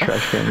go on the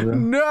trash can. Though.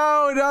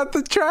 No, not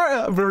the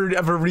trash. I'm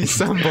gonna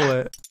reassemble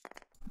it.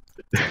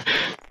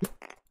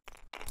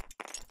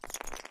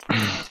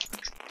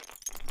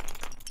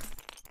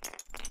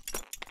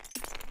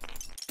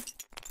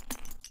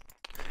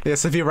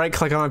 Yes, if you right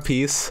click on a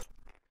piece,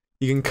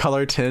 you can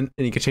color tint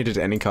and you can change it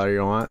to any color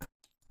you want.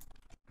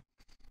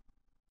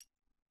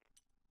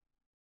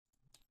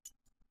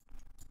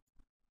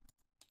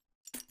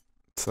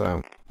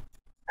 So,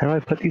 How do I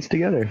put these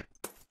together?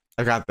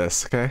 I got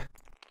this, okay?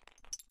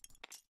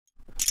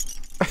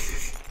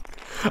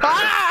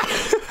 Ah!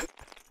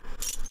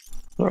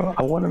 Bro,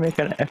 I want to make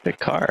an epic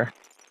car.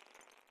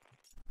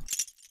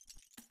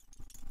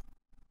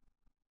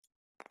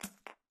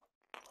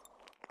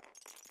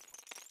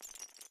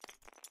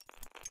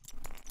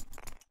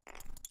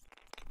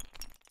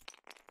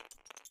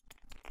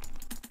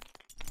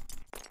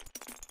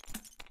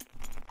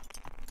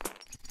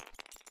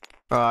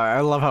 I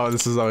love how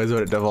this is always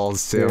what it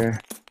devolves to.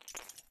 Here.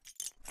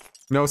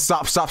 No,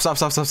 stop. Stop.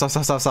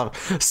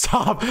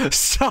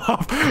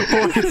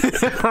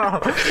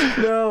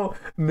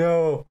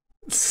 No.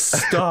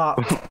 Stop.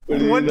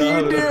 What do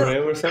you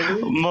do? Or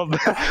something?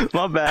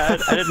 My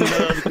bad. I didn't know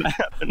that was gonna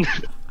happen.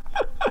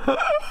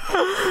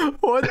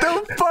 What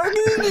the fuck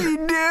did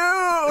you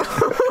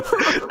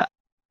do?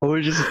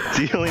 We're just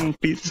dealing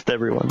pieces to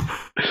everyone.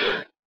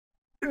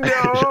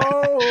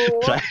 No.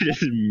 Should I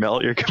just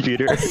melt your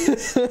computer?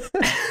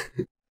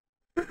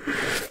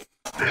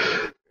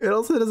 It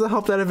also doesn't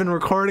help that I've been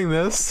recording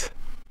this.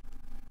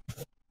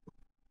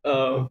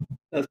 Oh,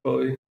 that's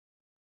probably.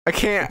 I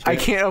can't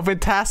open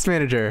Task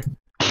Manager.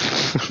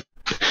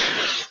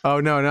 Oh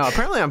no.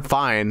 Apparently I'm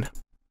fine.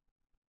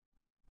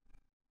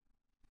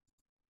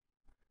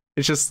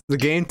 It's just the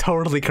game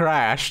totally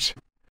crashed.